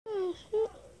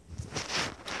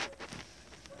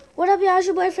What up, y'all? It's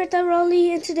your boy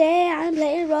Frankie, and today I'm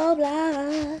playing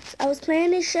Roblox. I was playing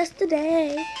this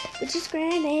yesterday, which is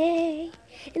granny,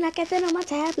 and I got that on my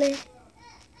tablet,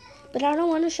 but I don't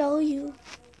want to show you,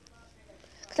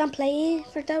 cause I'm playing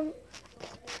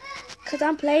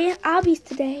obbys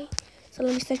today. So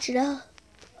let me search it up.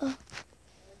 Oh.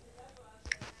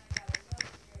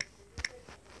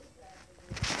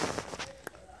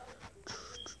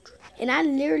 And I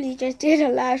literally just did a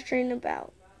live stream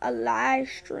about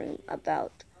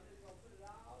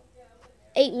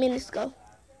 8 minutes ago.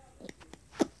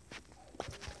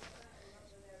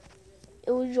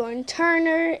 It was Jordan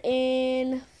Turner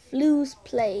and Flu's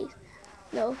Plays.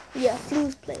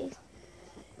 Flu's Plays.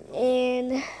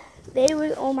 And they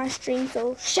were on my stream,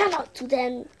 so shout out to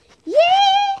them.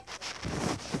 Yeah!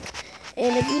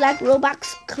 And if you like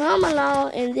Roblox, come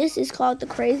along. And this is called The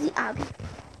Crazy Obby.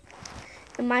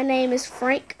 And my name is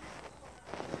Frank.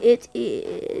 It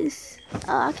is...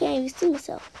 Oh, I can't even see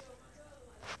myself.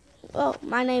 Oh,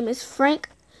 my name is Frankly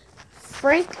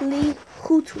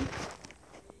Hutu.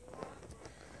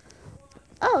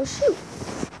 Oh, shoot.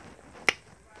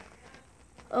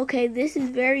 Okay, this is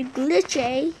very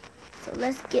glitchy. So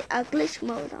let's get a glitch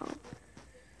mode on.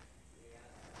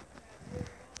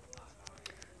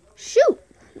 Shoot.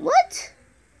 What?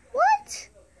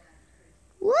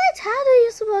 How are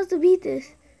you supposed to beat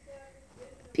this?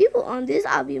 People on this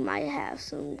obby might have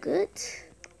some good.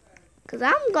 Because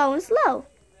I'm going slow.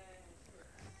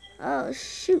 Oh,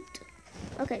 shoot.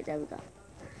 Okay, there we go.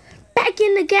 Back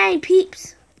in the game,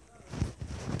 peeps.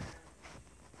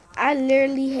 I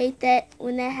literally hate that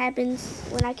when that happens,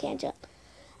 when I can't jump.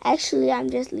 Actually, I'm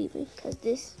just leaving because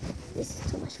this is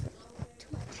too much for me. Too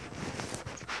much.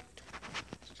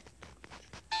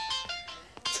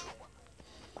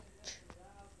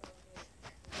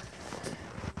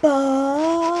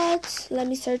 But let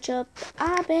me search up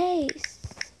obbys.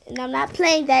 And I'm not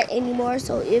playing that anymore.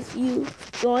 So if you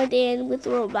joined in with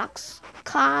Roblox,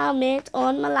 comment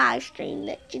on my live stream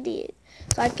that you did,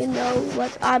 so I can know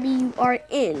what obby you are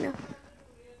in.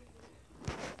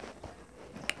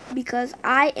 Because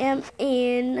I am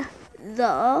in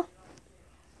the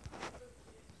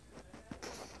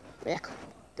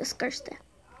disgusting.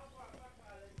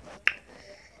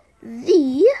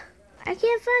 I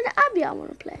can't find the obby I want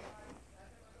to play.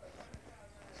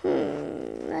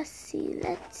 Let's see.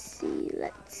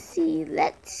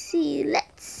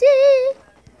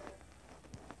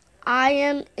 I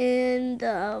am in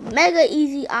the mega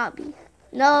easy obby.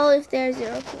 No, if there's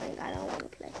 0 playing, I don't want to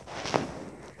play.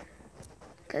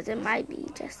 Because it might be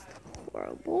just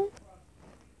horrible.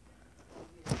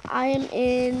 I am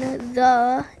in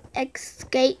the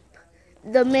Escape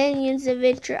the Minions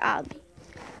Adventure obby.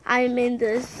 I am in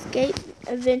the Escape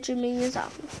Adventure Minions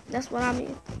obby. That's what I'm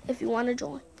in, if you want to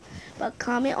join. But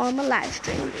comment on my live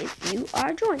stream if you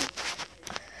are joining.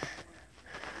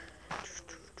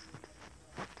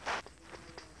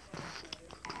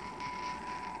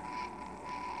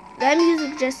 That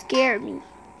music just scared me.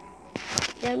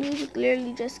 That music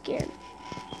literally just scared me.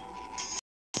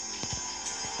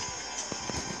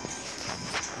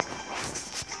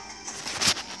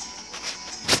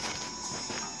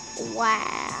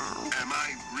 Wow. Am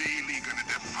I really gonna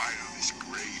defile this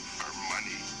grave for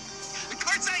money? Of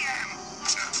course I am!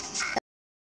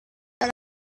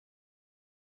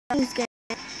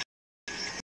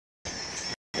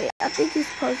 Wait, I think he's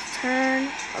supposed to turn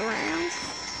around.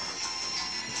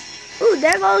 Ooh,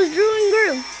 there goes Drew and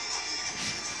Grew.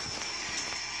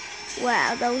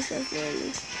 Wow, that was just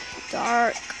really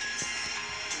dark.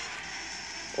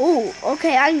 Ooh,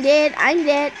 okay, I'm dead. I'm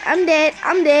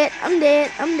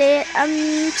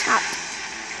chopped.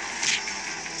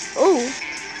 Ooh.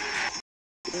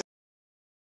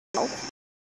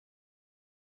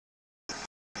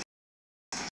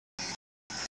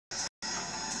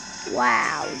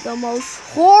 Wow, the most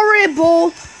horrible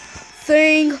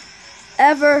thing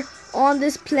ever on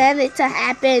this planet to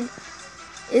happen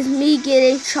is me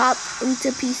getting chopped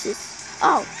into pieces.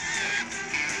 Oh.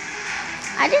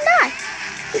 I did not.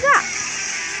 Good job.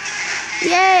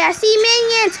 Yay, I see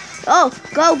minions. Oh,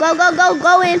 go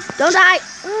in. Don't die.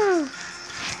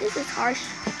 This is harsh.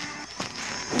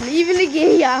 I'm leaving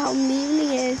again, y'all.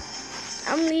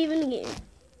 I'm leaving again.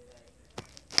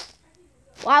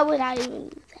 Why would I even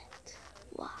do that?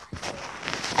 Why?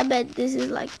 I bet this is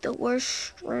like the worst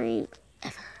stream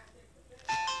ever.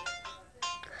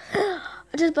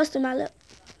 I just busted my lip.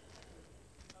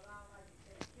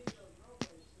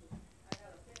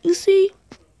 You see?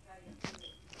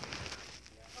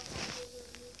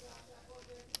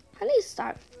 I need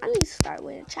to start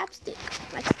with a chapstick,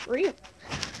 like for real.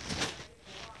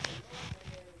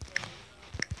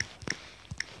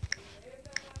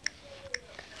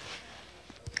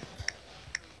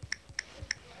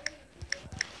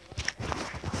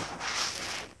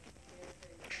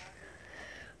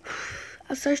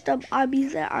 I searched up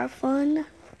obbys that are fun.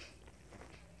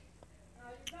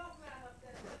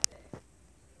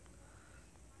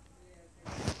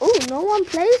 Oh, no one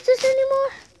plays this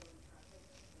anymore?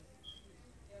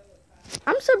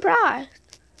 I'm surprised.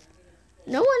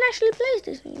 No one actually plays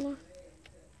this anymore.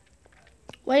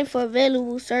 Waiting for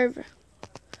available server.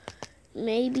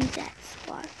 Maybe that's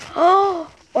why. Oh,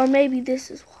 or maybe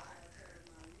this is why.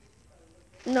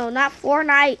 No, not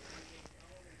Fortnite.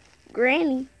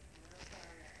 Granny.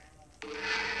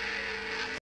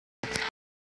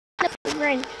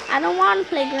 Granny. I don't want to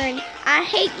play Granny. I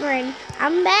hate Granny.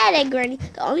 I'm mad at Granny.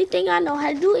 The only thing I know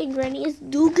how to do in Granny is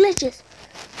do glitches.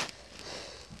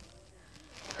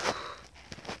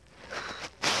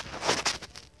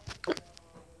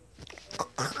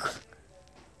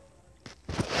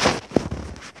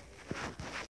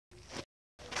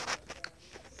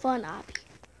 Fun obby.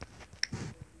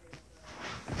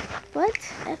 What?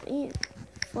 FN.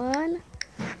 Fun.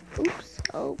 Oops.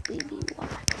 OBBY.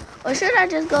 Or should I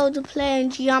just go to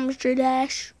playing Geometry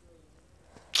Dash?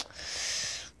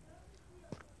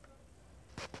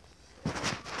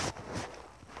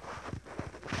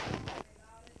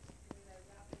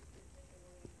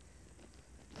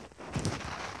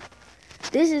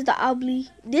 This is the obby.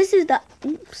 This is the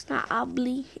oops, not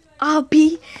obby.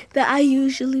 Obby that I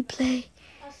usually play.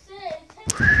 I said it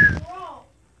tastes wrong.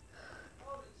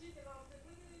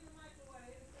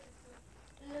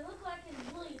 And it looks like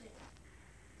it's bleeding.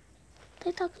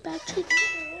 They talk about chicken.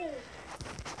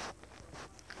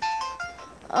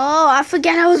 Oh, I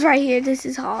forget I was right here. This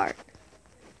is hard.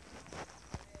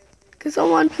 Can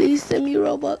someone please send me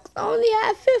Robux? I only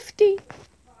have 50.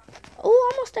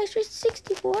 Oh, almost extra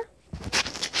 64.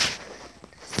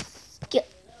 Skip.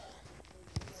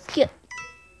 Skip.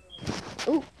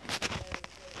 Ooh.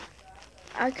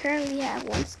 I currently have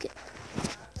one skip.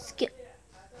 Skip.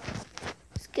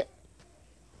 Skip.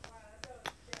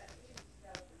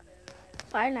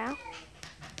 Bye now.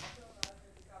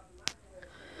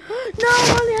 No,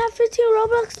 I only have 15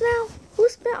 Robux now. Who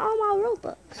spent all my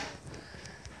Robux?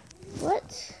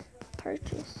 What?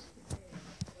 Purchase.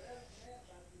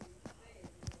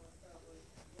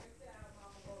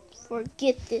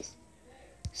 Forget this.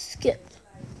 Skip.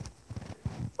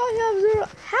 I have 0.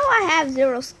 How I have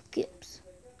 0 skips?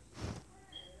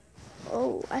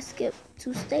 Oh, I skipped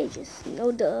 2 stages.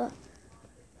 No duh.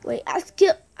 Wait,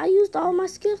 I used all my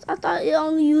skips? I thought it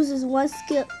only uses 1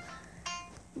 skip.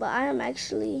 But I am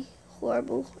actually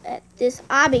horrible at this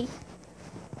obby.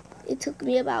 It took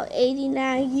me about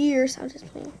 89 years. I'm just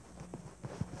playing.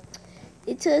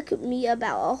 It took me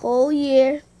about a whole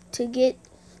year to get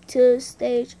to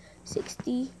stage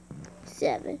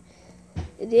 67.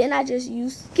 And then I just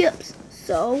used skips.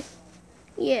 So,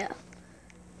 yeah.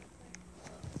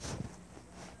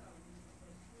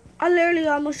 I literally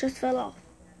almost just fell off.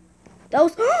 That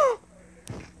was...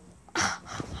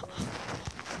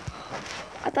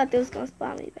 I thought they was going to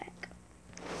spawn me back.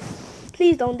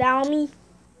 Please don't down me.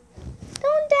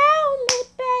 Don't down me,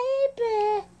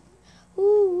 baby. Ooh,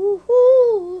 ooh,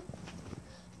 ooh.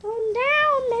 Don't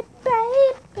down me,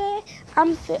 baby.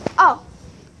 I'm fit. Oh,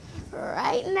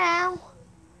 right now,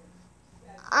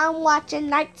 I'm watching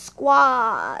Night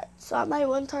Squad. So I might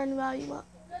want to turn the volume up.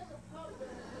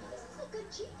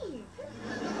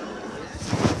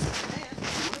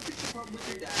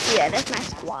 Yeah, that's my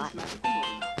squad. My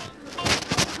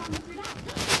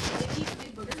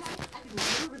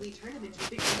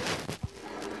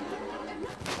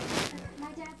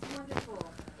dad's wonderful,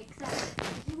 except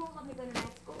he won't let me go to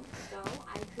night school, so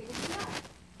I created a job.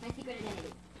 My secret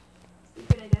identity.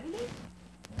 Secret identity?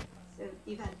 So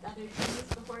you've had other dreams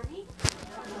before me?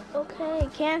 Okay,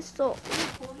 cancel.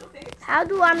 How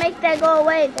do I make that go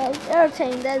away? That's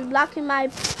irritating. That's blocking my...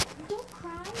 Don't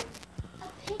cry. A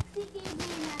pixie gave me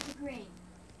a magic ring.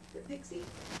 The pixie?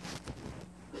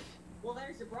 Well,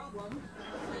 there's your problem.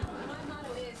 My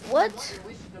motto is, What? want your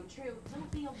wish to come true,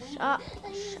 don't be a wingman. Shop.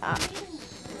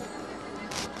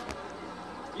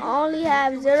 I only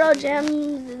have 0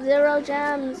 gems. 0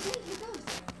 gems.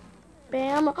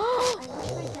 Bam. I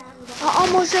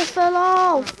almost just fell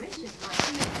off. Rich is my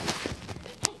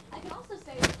Hey, I can also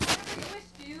say, whatever you wish,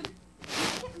 dude.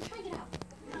 I'm trying to get out.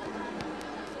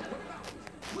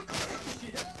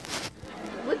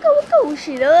 Wicka wicka whoosh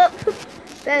it up.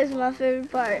 That is my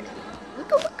favorite part.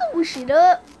 Wicka wicka whoosh it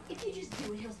up. If you just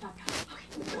do it, he'll stop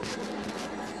talking. Okay.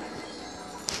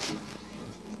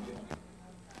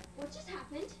 What just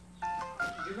happened?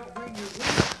 You're not wearing your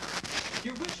wish.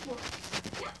 Your wish was...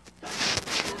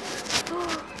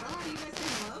 Oh, you guys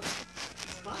in love?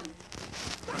 It's fun.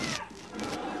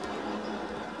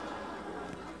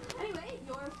 Anyway,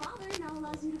 your father now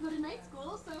allows you to go to night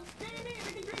school, so...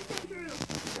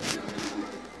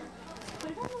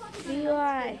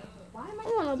 I? Why am I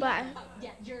I wanna buy.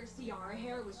 Yeah, your CR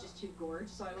hair was just too gorge,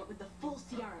 so I went with the full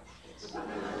Ciara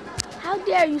package. How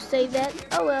dare you say that?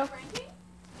 Oh well. Frankie?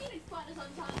 Phoenix Squad is on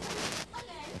time.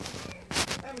 Again.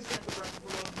 And we set the record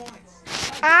for 1 points.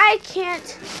 I can't.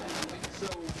 So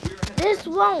we're ahead. This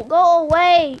won't go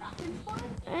away.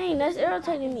 Dang, that's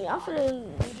irritating me. I'm finna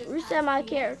reset my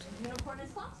character. Unicorn and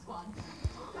Sock Squad.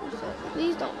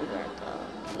 Please don't do that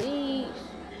though. Please.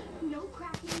 No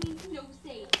cracking means no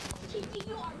save. Kiki,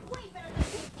 you are way better than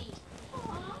Kiki. Aw,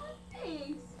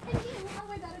 thanks. And you are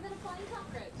way better than a flying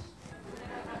cockroach.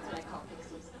 That's what I call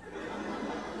pixies.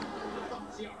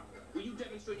 Ciara, will you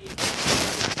demonstrate the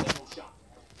demo shot?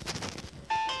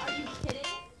 Are you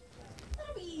kidding?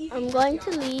 That'll be easy. I'm going to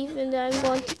leave and then I'm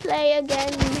going to play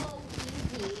again. So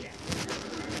easy.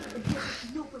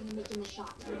 There's no way you're making the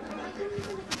shot.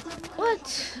 What?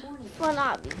 Fun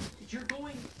obby. You're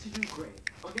going to do great.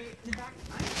 Okay? In fact,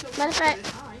 I'm so Matter of fact,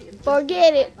 confident I am just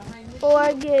forget it. behind this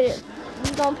Forget it. We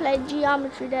gonna play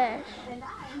Geometry Dash. And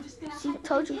I'm just gonna See,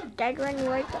 told you, staggering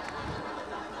right there.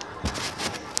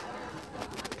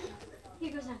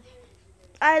 Here goes nothing.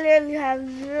 I literally have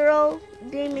 0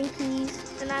 demon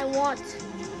keys and I want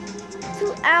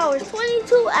 2 hours,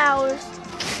 22 hours.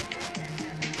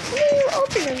 I didn't even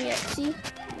open them yet, see?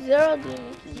 0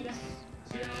 demon keys.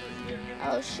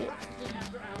 Oh shit.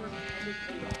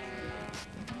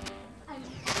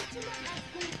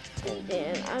 And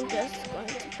then I'm just going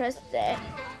to press that.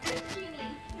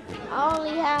 I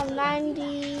only have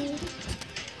 90.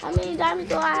 How many diamonds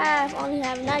do I have? I only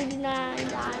have 99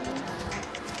 diamonds.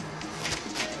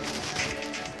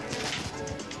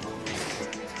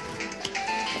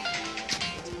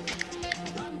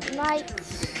 Night.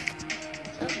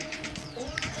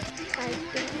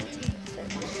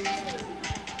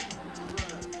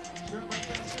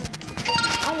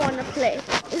 I want to play.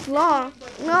 It's long.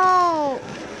 No.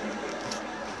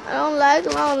 I don't like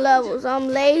long levels. I'm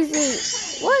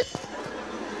lazy. What?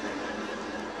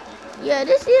 Yeah,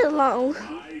 this is long.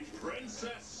 Hi,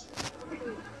 princess.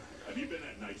 Have you been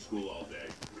at night school all day?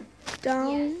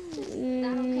 Down.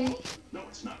 Okay. No,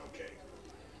 it's not okay.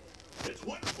 It's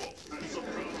wonderful. I'm so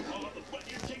proud of all of the butt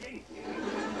you're kicking.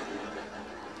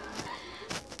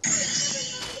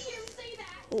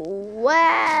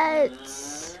 What?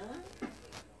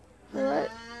 What?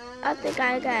 I think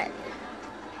I got.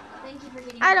 Thank you for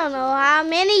getting I don't know how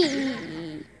many.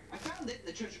 I found it.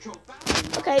 The treasure trove found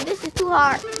it. Okay, this is too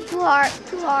hard. Too hard.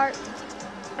 Too hard.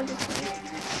 I'm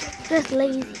just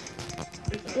lazy.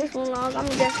 This one long. I'm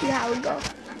gonna just see how it goes.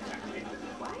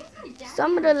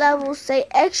 Some of the levels say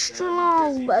extra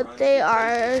long, but they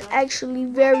are actually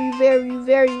very, very,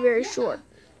 very, very short.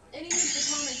 And he needs the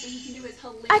comments so he can do his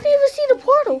hilarious I didn't even see the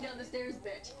portal. down the stairs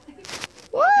bit.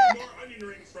 What? More onion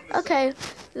rings from the Okay,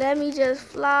 let me just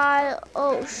fly.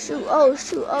 Oh shoot, oh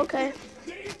shoot, okay.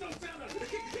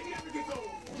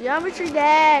 Geometry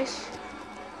Dash.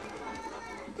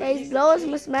 These blowers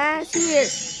must smash here.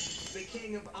 The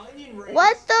king of onion rings.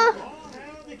 What the? All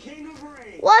hail the king of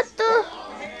rain. What the?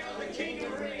 All hail the king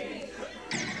of rain.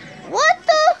 What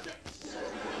the?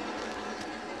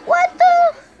 What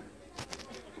the?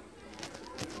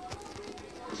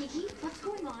 Kiki, what's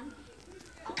going on?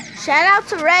 Shout out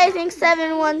to Rising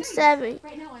 717.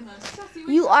 Right now I'm a sassy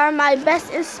You are my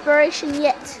best inspiration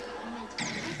yet.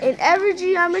 In every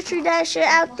Geometry Dasher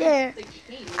out there.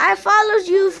 I followed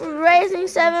you for Rising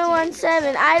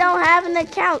 717. I don't have an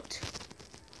account.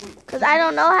 Because I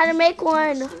don't know how to make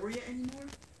one. Gloria anymore?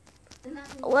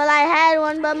 Well, I had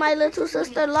one, but my little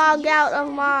sister logged out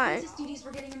of mine. Duties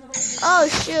were getting in the way. Oh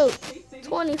shoot,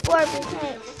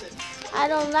 24%. I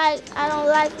don't like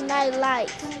night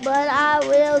lights, but I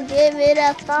will give it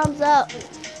a thumbs up,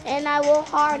 and I will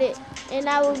heart it, and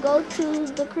I will go to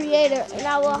the creator, and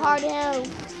I will heart him,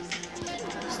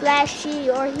 / she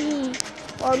or he,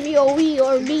 or me or we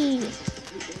or me.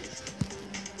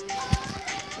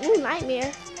 Ooh,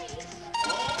 nightmare.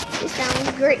 It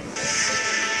sounds great.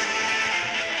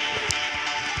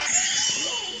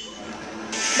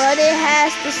 But it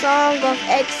has the song of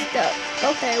X stuff.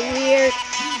 Okay, weird.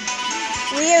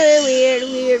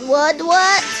 Weird. What?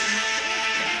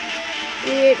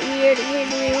 Weird.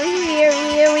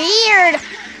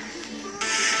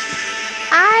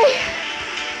 I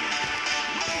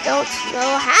don't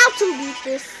know how to beat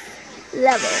this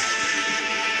level.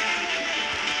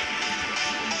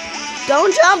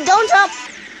 Don't jump.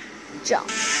 Jump.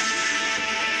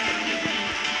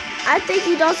 I think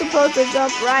you don't supposed to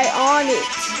jump right on it.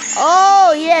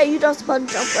 Oh yeah, you don't supposed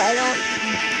to jump right on it.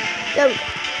 There we go.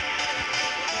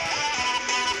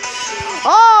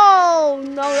 Oh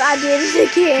no, I did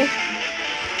it again.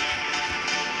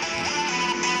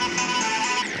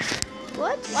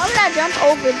 Why would I jump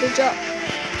over the jump?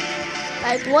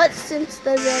 Like, what sense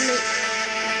does that make?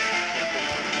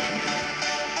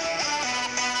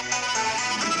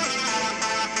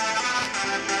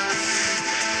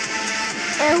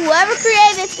 And whoever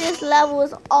created this level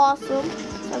is awesome.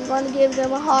 So I'm going to give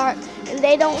them a heart. And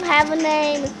they don't have a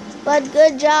name, but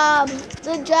good job.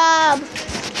 Good job.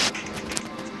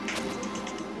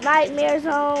 Nightmare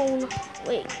Zone.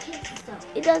 Wait,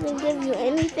 it doesn't give you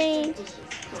anything.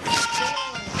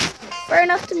 Fair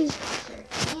enough to me.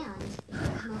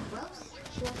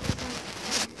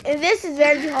 And this is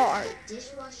very hard.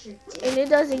 And it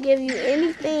doesn't give you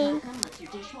anything.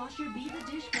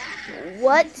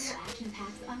 What?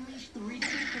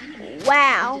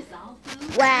 Wow.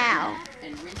 Wow.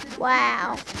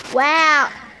 Wow. Wow.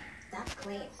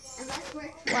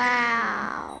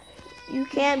 Wow. You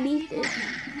can't beat this.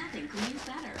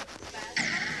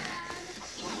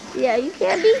 Yeah, you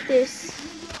can't beat this.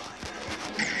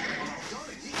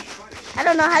 I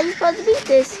don't know how you're supposed to beat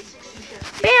this.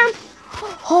 Bam!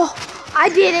 Oh, I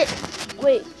did it.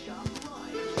 Wait.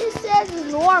 It says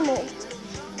it's normal.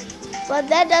 But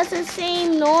that doesn't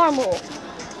seem normal.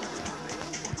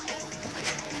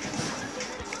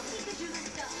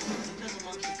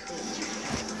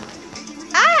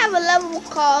 I have a level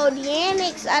called the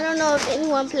Annex. I don't know if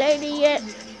anyone played it yet.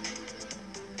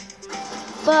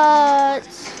 But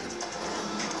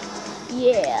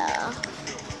yeah.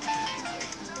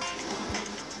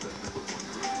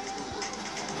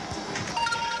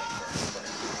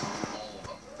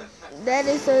 That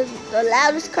is the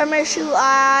loudest commercial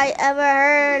I ever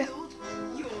heard.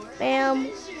 Bam.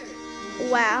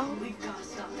 Wow.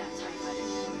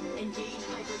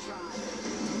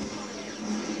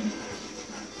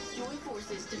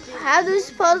 How do we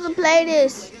supposed to play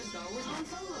this?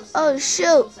 Oh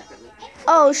shoot.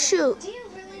 Oh shoot.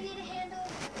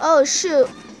 Oh shoot.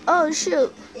 Oh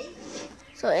shoot.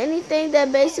 So anything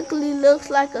that basically looks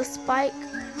like a spike,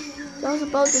 you're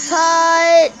supposed to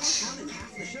touch.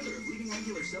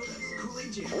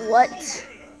 What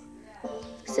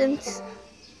sense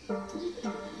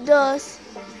does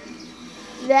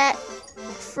that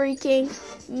freaking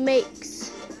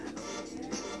makes?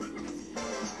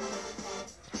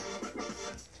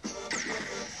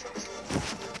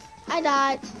 I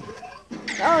died.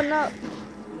 Oh no.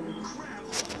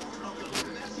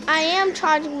 I am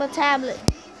charging my tablet.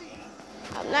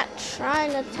 I'm not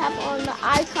trying to tap on the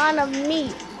icon of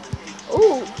me.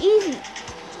 Ooh, easy.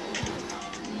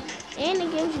 And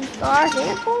it gives you stars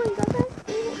and coins, okay?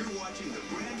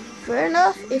 Fair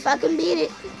enough, if I can beat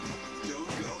it.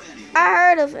 I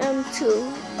heard of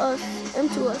M2Us.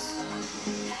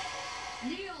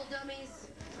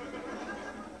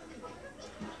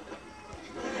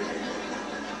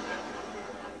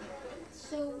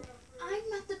 So, I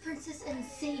met the princess and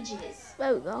sages.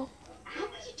 There we go. How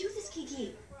would you do this,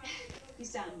 Kiki? You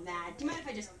sound mad. Do you mind if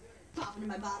I just pop into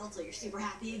my bottle till you're super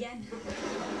happy again?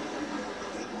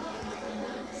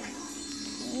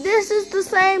 This is the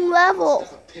same level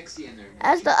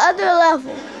as the other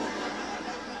level.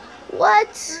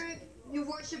 What? You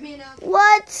worship me enough.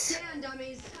 What? Get on,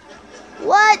 dummies.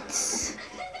 What?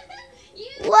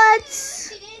 What?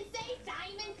 She didn't say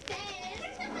Simon says.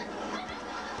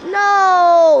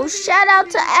 No! Shout out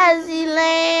to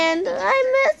Azzyland. I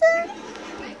miss her.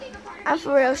 I'm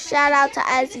for real. Shout out to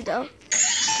Azzy though.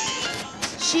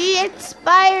 She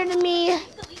inspired me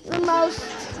the most.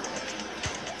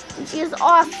 She is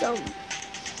awesome.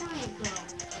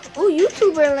 Ooh,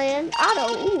 YouTuber land.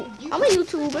 Otto. Ooh, I'm a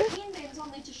YouTuber.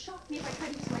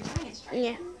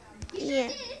 Yeah. Yeah.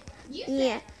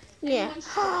 Yeah. Yeah.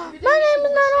 My name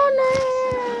is not on there.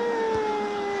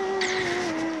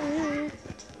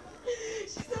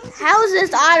 How is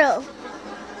this Otto?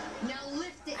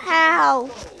 How?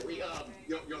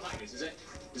 Your Highness, is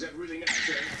that really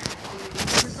necessary?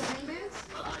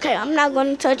 Okay, I'm not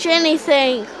going to touch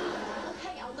anything.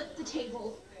 Hey, I'll lift the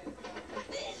table.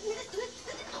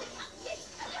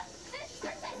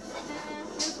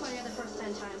 Here's my other first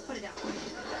 10 times. Put it down.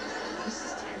 This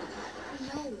is terrible.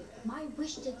 No, my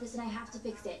wish did this and I have to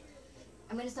fix it.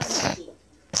 I'm gonna start with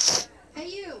Kiki. Hey,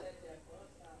 you.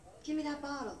 Give me that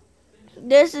bottle.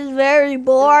 This is very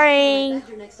boring. Back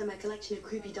here next to my collection of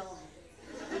creepy dolls.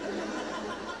 I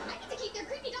get to keep their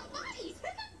creepy doll bodies.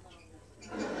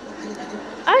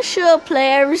 I should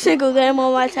play every single game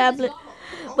on my tablet,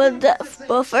 but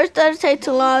first that'll take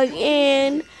too long,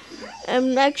 and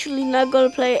I'm actually not gonna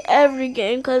play every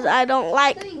game because I don't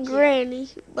like Granny,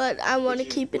 but I want to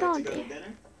keep it on there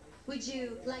Would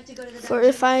you like to go to the for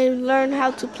if I learn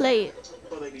how to play it.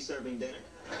 Will they be serving dinner?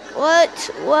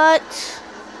 What?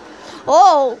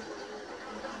 Oh,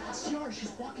 CR,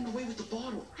 she's walking away with the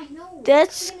bottle. I know. That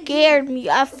What's she gonna scared do? me.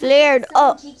 I If we flared don't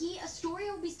sell up. Kiki,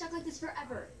 Astoria will be stuck like this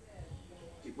forever.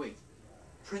 Wait.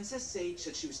 Princess Sage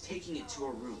said she was taking it to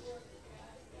her room.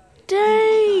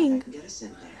 Dang. I can get us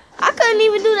in there. I couldn't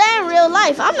even do that in real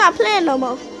life. I'm not playing no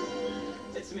more.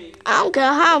 It's me. I don't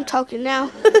care how I'm talking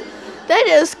now. That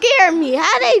just scared me.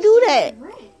 How they do that?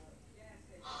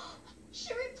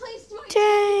 She replaced my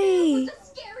Dang. with a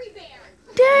scary bear.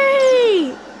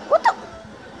 Dang. What the?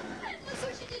 And look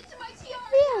what she did to my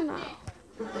tiara. Hell no.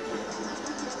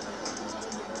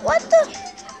 What the?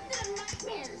 Captain of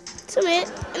nightmares. Submit.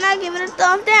 And I give it a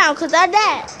thumbs down because I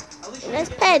died. And that's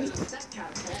petty.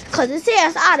 Because it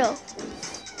says auto.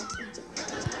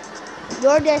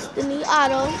 Your destiny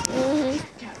auto.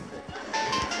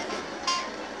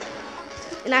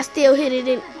 And I still hit it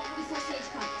in Before Sage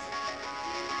comes.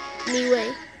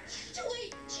 anyway. Too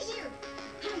late. She's here.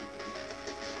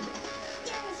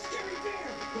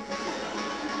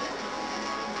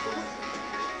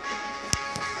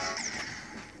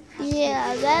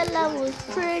 Yeah, that level was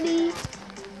pretty.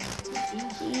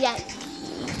 Yikes.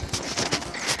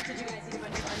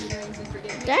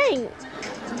 Dang.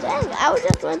 Dang, I was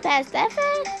just went past that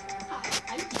fast?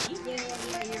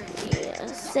 Yeah,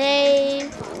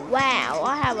 save. Wow,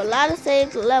 I have a lot of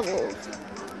saved levels.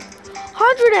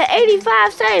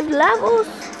 185 saved levels?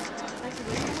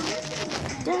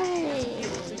 Dang.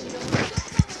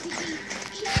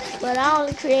 But I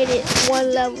only created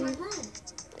one level,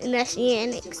 and that's the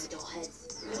annex.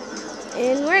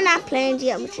 And we're not playing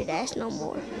Geometry Dash no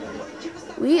more.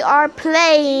 We are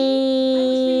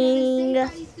playing...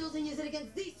 These skills and use it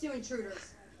against these two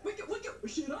intruders. Wake up,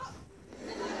 machine up.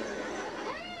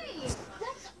 Hey,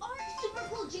 that's our super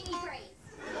cool genie phrase.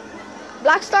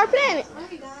 Blockstar Planet.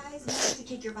 Alright guys, you have to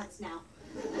kick your butts now.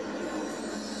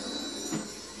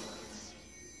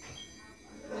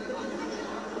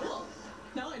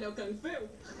 Now I know Kung Fu.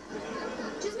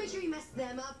 Just make sure you mess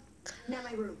them up. Now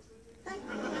my room. Wait.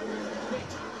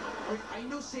 I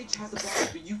know Sage has a bottle,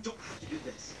 but you don't have to do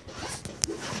this.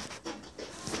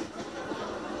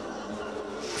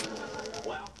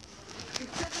 Wow. You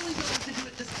definitely don't have to do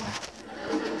it this loud.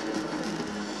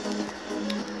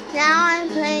 Now I'm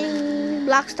playing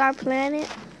Blockstar Planet.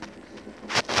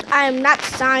 I am not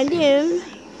signed in,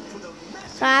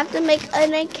 so I have to make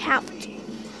an account.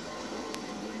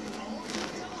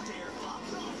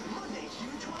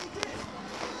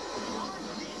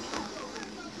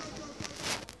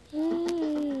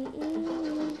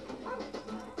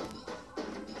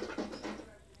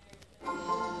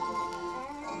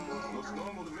 Looks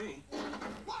normal to me.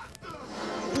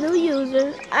 New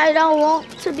user. I don't want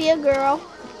to be a girl.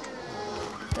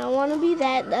 I don't want to be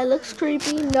that. That looks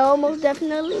creepy. No, most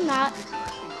definitely not.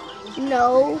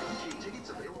 No.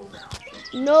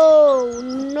 No,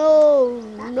 no,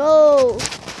 no.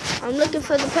 I'm looking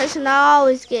for the person I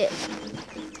always get.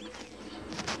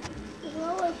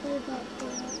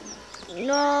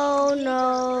 No,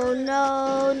 no,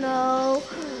 no, no.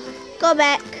 Go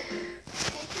back.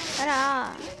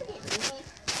 Ta-da.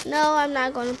 No, I'm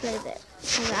not going to play that.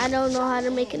 I don't know how to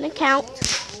make an account.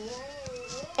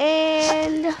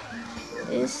 And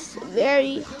it's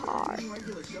very hard.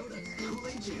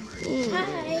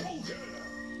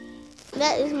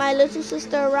 That is my little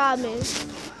sister Robin.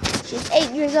 She's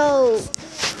 8 years old.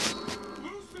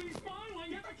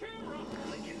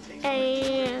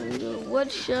 And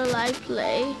what shall I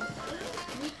play?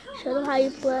 Show them how you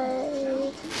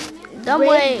play. Dumb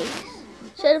way.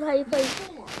 Show them how you play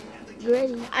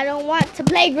Granny. I don't want to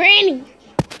play Granny.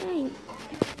 Dang.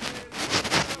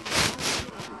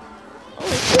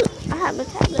 Oh shoot! I have my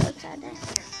tablet upside down.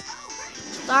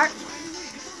 Start.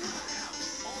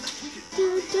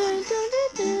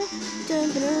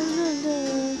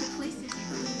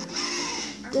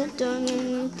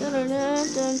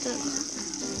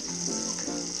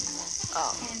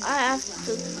 Oh, I have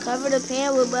to cover the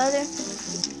pan with butter.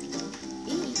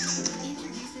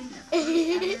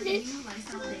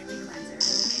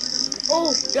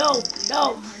 Oh, no,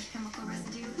 no.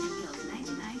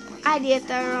 I did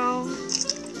that wrong.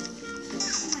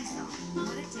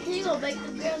 You gonna make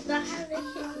the girls not have their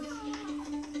kids.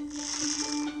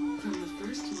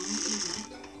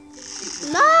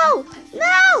 No, no,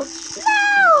 no, no,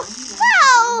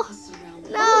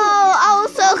 no. I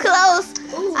was so close.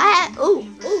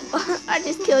 I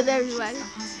just killed everybody.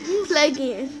 Play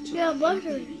again. Yeah,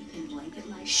 butter.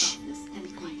 Shh.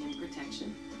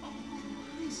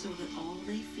 So that all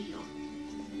they feel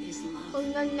is love. Oh,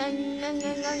 no, no, no, no, no. Of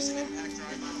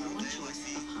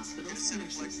hospitals,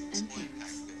 nurses, and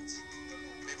parents.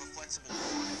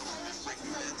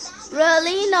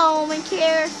 Really? No one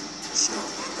cares.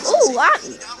 Ooh,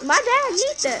 my dad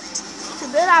needs that to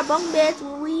build our bunk beds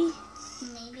when we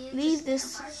leave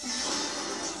this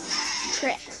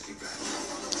trip.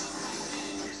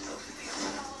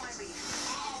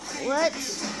 What?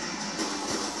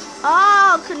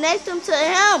 Oh, connect them to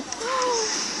him.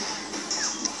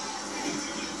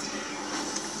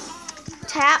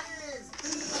 Tap.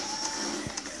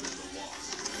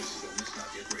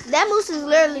 That moose is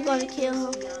literally going to kill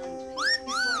him.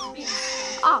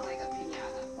 Oh.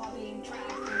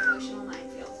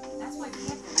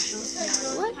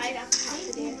 What?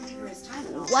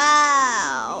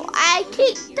 Wow. I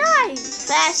keep dying.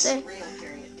 Faster.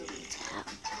 Tap.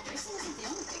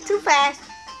 Too fast.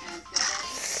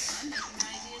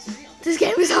 This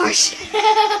game is harsh.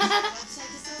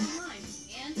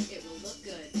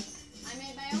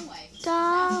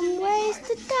 Dumb ways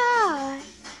to die.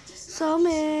 So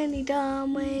many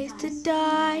dumb ways to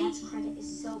die. Dad's credit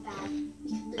is so bad, he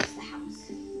lose the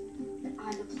house. But I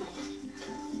would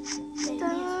play.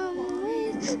 Dumb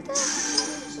ways to die.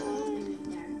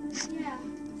 Yeah.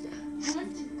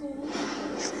 What's gold?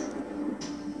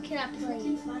 Can I play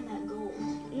You find that gold.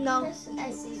 No. And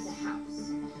save the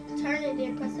house. Turn it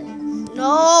there, press X.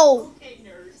 No. Okay,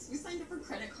 nerds. We signed up for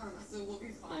Credit Karma, so we'll be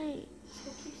fine. Wait.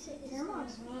 Keep saying Your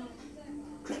mom's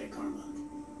Credit Karma.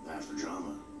 Bad for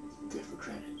drama. Good for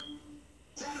credit.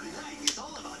 Saturday night is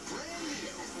all about brand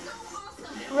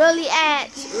new. Really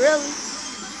ads. Really.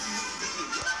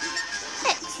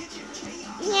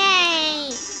 Yay.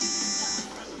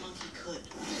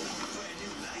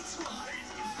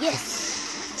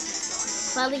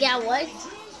 Yes. Finally got what?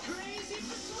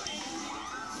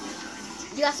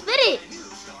 You got spit it.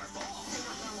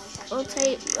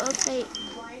 Rotate.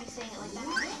 Why are you saying it like that?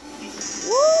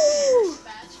 Woo.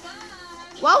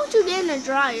 Why would you get in the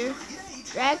dryer?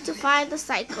 Drag to find the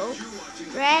psycho.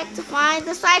 Drag to find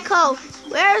the psycho.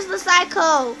 Where's the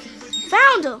psycho?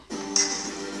 Found him.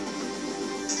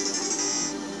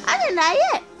 I didn't die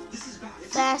yet.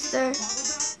 Faster.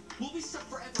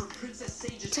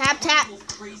 Tap, tap.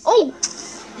 Oh.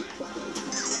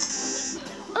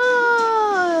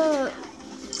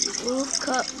 Move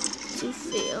cup to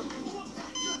fill.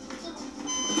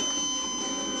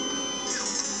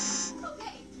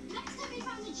 Okay, next time we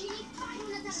found the genie, find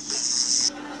another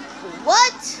ship.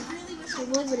 What? You're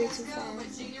moving it too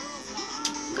fast.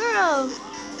 Girl.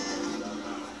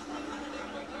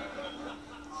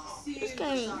 This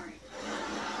game.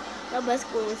 That best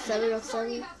score was 7 of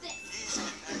 7.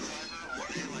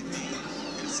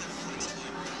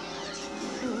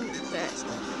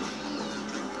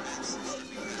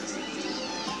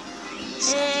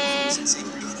 And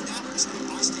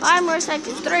 5 more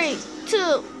seconds. 3,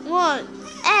 2, 1,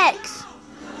 X.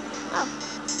 Oh.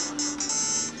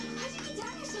 How did you get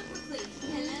down here so quickly?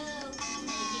 Hello.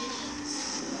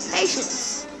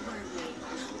 Patience.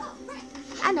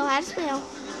 I know how to spell.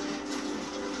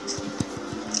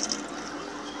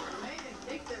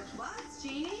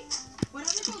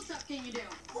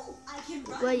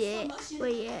 Where you at? Where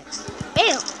you at?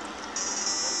 Bam!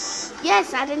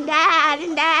 Yes, I didn't die. I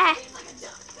didn't die.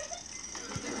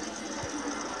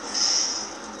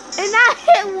 And I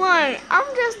hit one.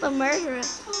 I'm just a murderer.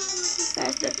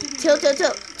 Faster. Tilt, tilt,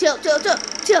 tilt, tilt, tilt, tilt,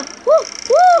 tilt. Woo,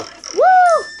 woo,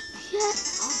 woo.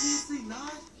 Yes. Obviously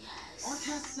not. Our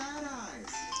cat's sad eyes.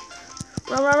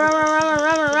 Run, run, run, run, run,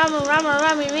 run, run, run, run, run,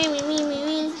 run, me.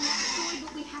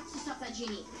 But we have to stop that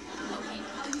genie. Okay,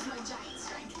 I'll use my giant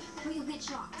strength. But you'll get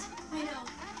shocked. I know,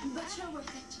 but you're worth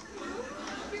it.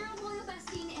 You're a loyal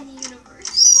bestie in any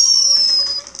universe.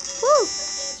 Woo.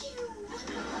 Thank you.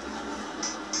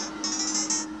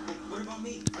 What about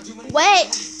me? Are you Wait,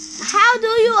 how do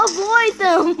you avoid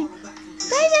them?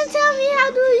 They didn't tell me how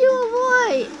do you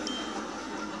avoid.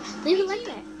 Leave it like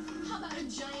that. How about a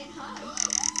giant hug?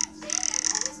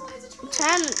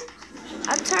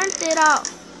 I turned it off.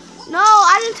 No,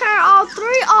 I didn't turn all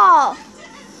 3 off.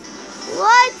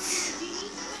 What?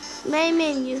 Main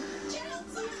menu.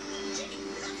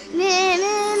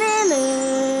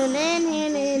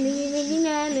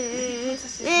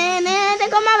 There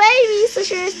go my baby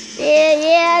sisters.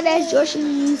 Yeah, that's your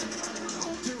shoes.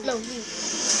 No, you.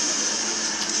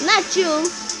 Not you.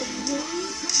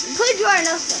 Put Jordan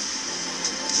up there.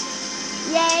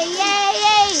 Yay, yay,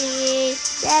 yay.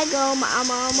 There go my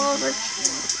mama over.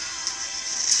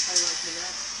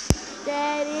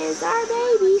 That is our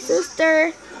baby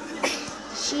sister.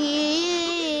 She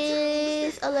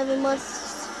is 11 months.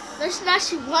 No, she's not.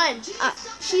 She won.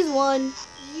 She's 1.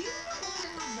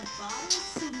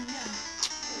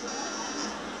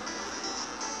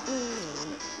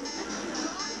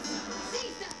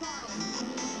 Seize that bottle.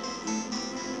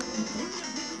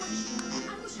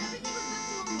 I wish everything was back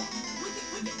to normal.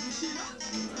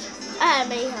 I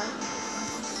made her.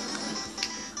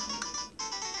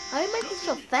 Why you make it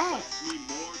so fast?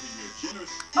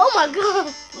 Oh my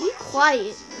god, be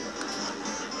quiet.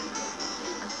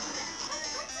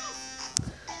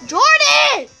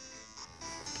 Jordan!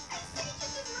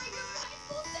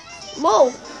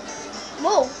 Move.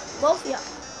 Move. Both of y'all.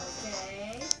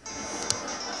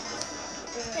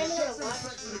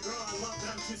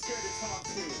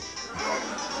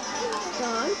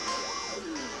 Done.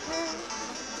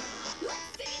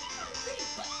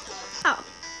 Oh.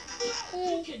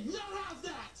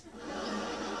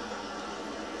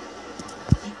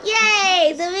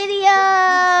 Yay, the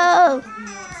video!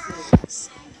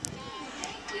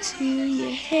 To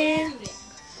your hair,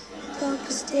 poke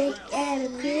a stick at a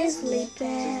grizzly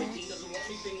bear.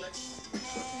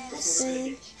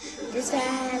 Sing this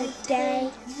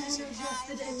Saturday.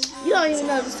 You don't even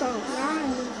know the song.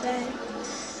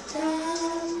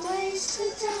 Don't waste to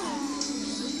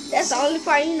die. That's the only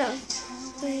part you know.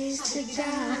 Waste to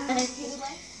die.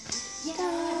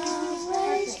 Don't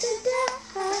waste to die.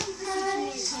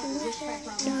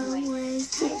 Don't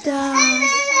waste to die.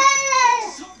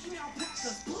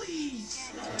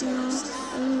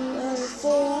 Don't run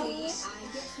for.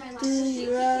 Do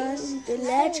you run the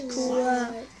electrical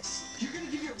run?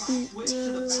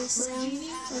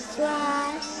 Fly.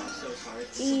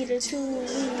 Eat a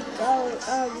 2-week old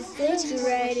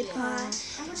refrigerated pie.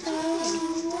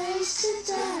 Dumb ways to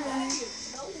die.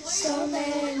 So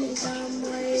many dumb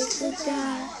ways to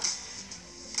die.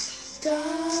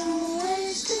 Dumb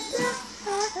ways to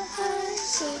die.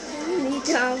 So many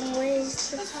dumb ways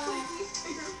to die.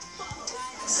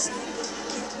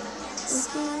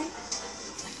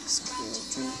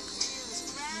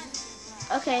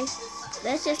 Okay,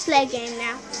 let's just play a game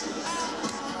now.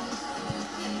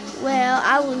 Well,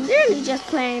 I was literally just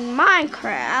playing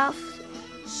Minecraft.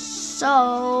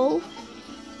 So,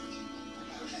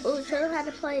 show him how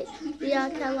to play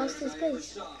Beyond Cat Lost in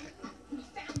Space.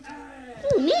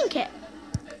 Ooh, Neon Cat.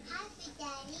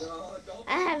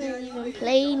 I haven't even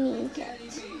played Neon Cat.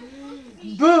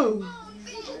 Boom!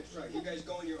 You guys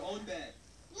go in your own bed.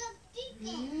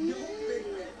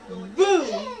 Boom! Boom!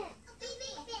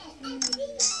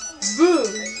 Boom!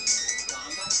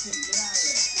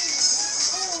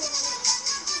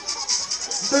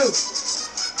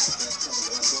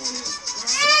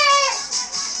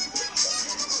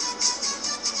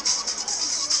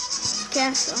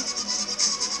 Castle.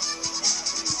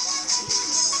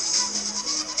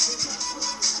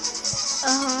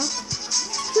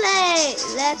 Play.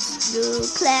 Let's do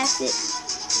classic.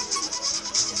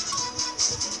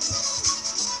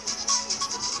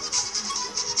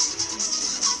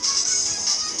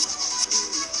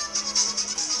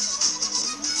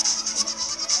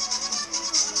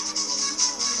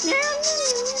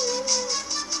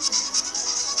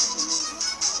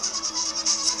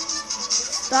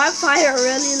 Starfire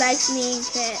really likes Neon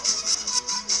Cat.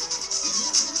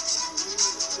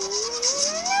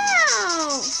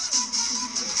 No!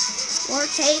 More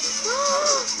tape.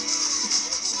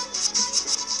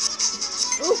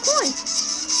 Ooh, coin.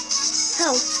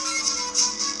 Health.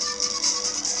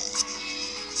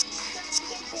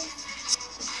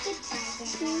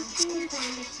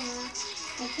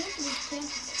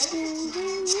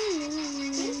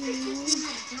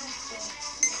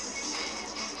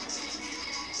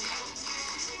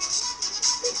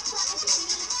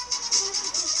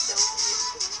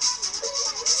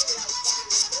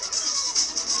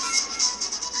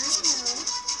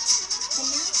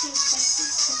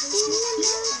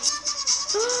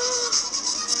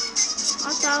 I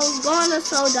thought I was gonna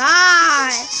so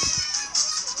die.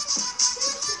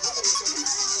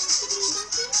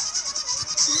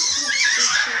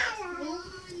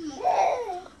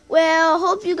 Well,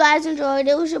 hope you guys enjoyed.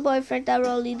 It was your boyfriend,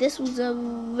 Rolly. This was a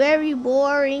very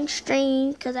boring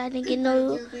stream because I didn't get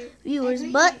no viewers.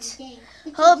 But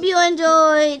hope you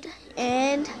enjoyed.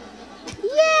 And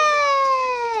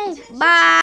yay! Bye.